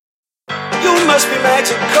must be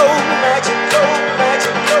magical, magical,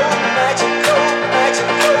 magical, magical,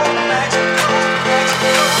 magical, magical,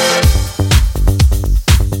 magical.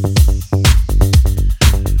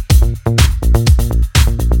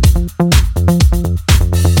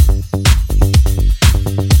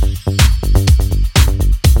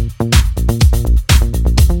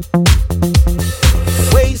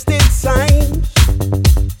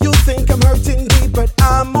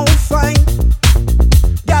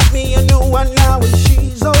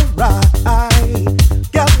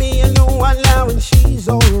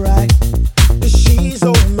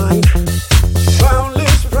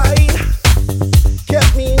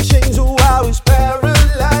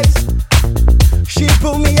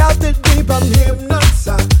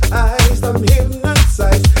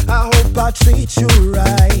 Treat you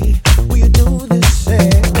right, will you do the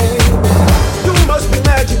same? You must be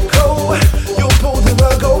magical. You pulled the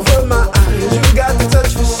rug over my eyes. You got the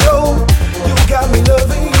touch for show. You got me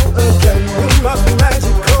loving you again. You must be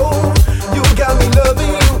magical. You got me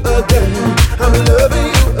loving you again. I'm loving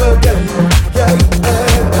you again. Yeah, yeah.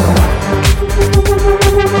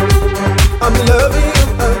 I'm loving you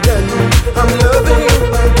again. I'm loving you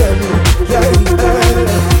again. Yeah, yeah.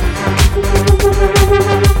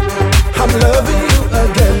 I'm loving you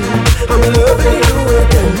again. I'm loving you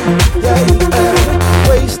again. Yeah, yeah.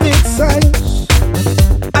 Wasted signs.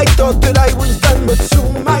 I thought that I was done, but to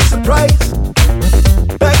my surprise,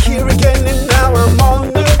 back here again, and now I'm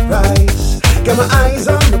on the rise. Got my eyes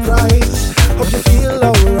on the prize. Hope you feel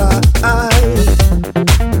alright.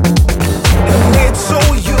 And it's so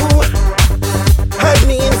you had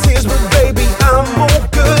me in tears, but baby, I'm all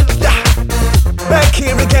good. Back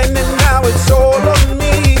here again, and now it's all on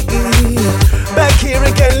me. Back here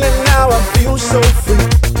again, and now I feel so free.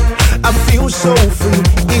 I feel so free.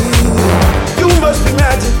 You must be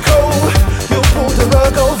magical. You pulled the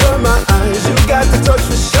rug over my eyes. You got the touch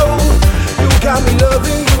for show. You got me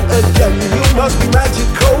loving you again. You must be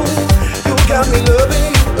magical. You got me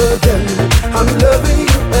loving you again. I'm loving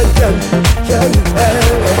you again. Yeah,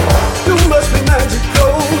 yeah. You must be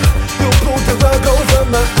magical. You pulled the rug over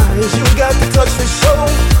my eyes. You got the touch for show.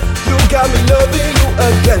 You got me loving you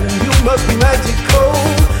again. You must be magical.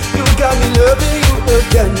 You got me loving you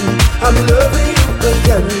again. I'm loving you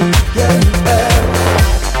again. Yeah, yeah.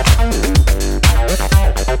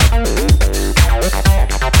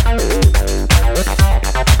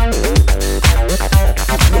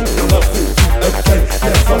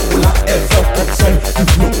 Never will I ever pretend.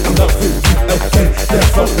 You know I'm loving you again.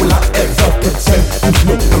 Never will I ever pretend. You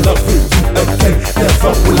know I'm loving you again.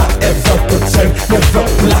 Never will I ever pretend. Never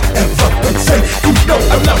will I ever pretend. You know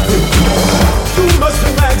I'm loving you. You must be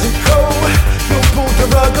magical. You pulled the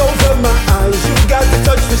rug over my eyes. You got the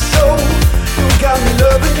touch for show. You got me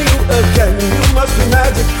loving you again. You must be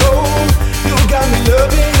magical. You got me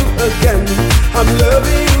loving you again. I'm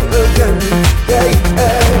loving you again. Yeah,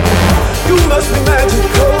 yeah. You must be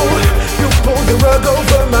magical. You pulled the rug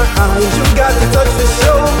over my eyes. You got the touch for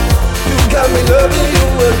show. You got me loving you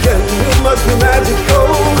again. You must be magical.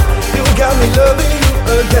 You got me loving you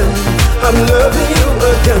again. I'm loving you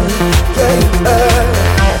again. Yeah,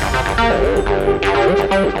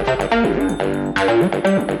 yeah.